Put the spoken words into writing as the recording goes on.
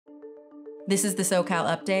This is the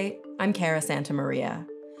SoCal Update. I'm Cara Santamaria.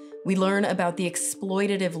 We learn about the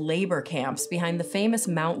exploitative labor camps behind the famous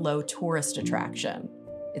Mount Lowe tourist attraction.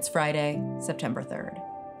 It's Friday, September 3rd.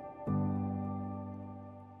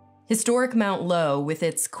 Historic Mount Lowe, with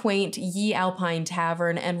its quaint Alpine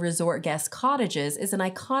tavern and resort guest cottages, is an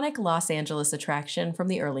iconic Los Angeles attraction from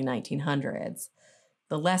the early 1900s.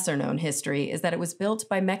 The lesser-known history is that it was built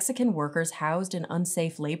by Mexican workers housed in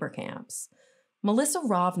unsafe labor camps. Melissa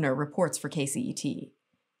Rovner reports for KCET.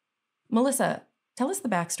 Melissa, tell us the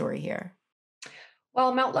backstory here.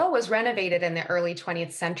 Well, Mount Lowe was renovated in the early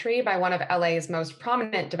 20th century by one of LA's most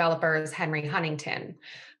prominent developers, Henry Huntington.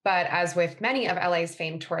 But as with many of LA's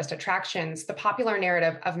famed tourist attractions, the popular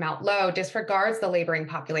narrative of Mount Lowe disregards the laboring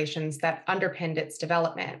populations that underpinned its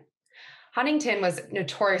development. Huntington was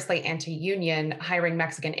notoriously anti-union, hiring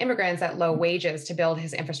Mexican immigrants at low wages to build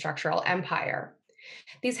his infrastructural empire.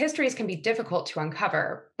 These histories can be difficult to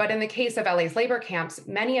uncover, but in the case of LA's labor camps,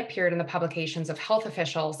 many appeared in the publications of health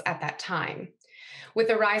officials at that time. With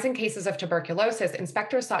the rise in cases of tuberculosis,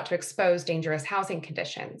 inspectors sought to expose dangerous housing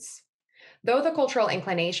conditions. Though the cultural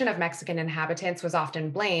inclination of Mexican inhabitants was often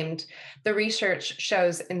blamed, the research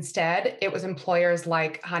shows instead it was employers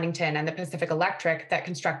like Huntington and the Pacific Electric that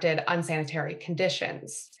constructed unsanitary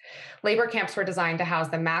conditions. Labor camps were designed to house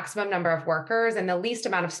the maximum number of workers in the least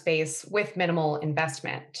amount of space with minimal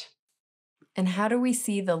investment. And how do we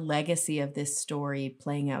see the legacy of this story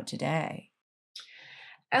playing out today?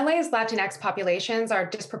 LA's Latinx populations are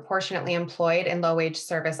disproportionately employed in low-wage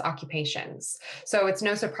service occupations. So it's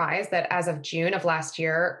no surprise that as of June of last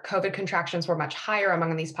year, COVID contractions were much higher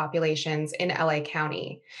among these populations in LA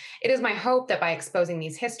County. It is my hope that by exposing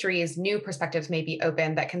these histories, new perspectives may be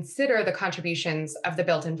opened that consider the contributions of the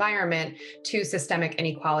built environment to systemic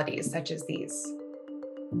inequalities such as these.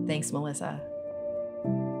 Thanks, Melissa.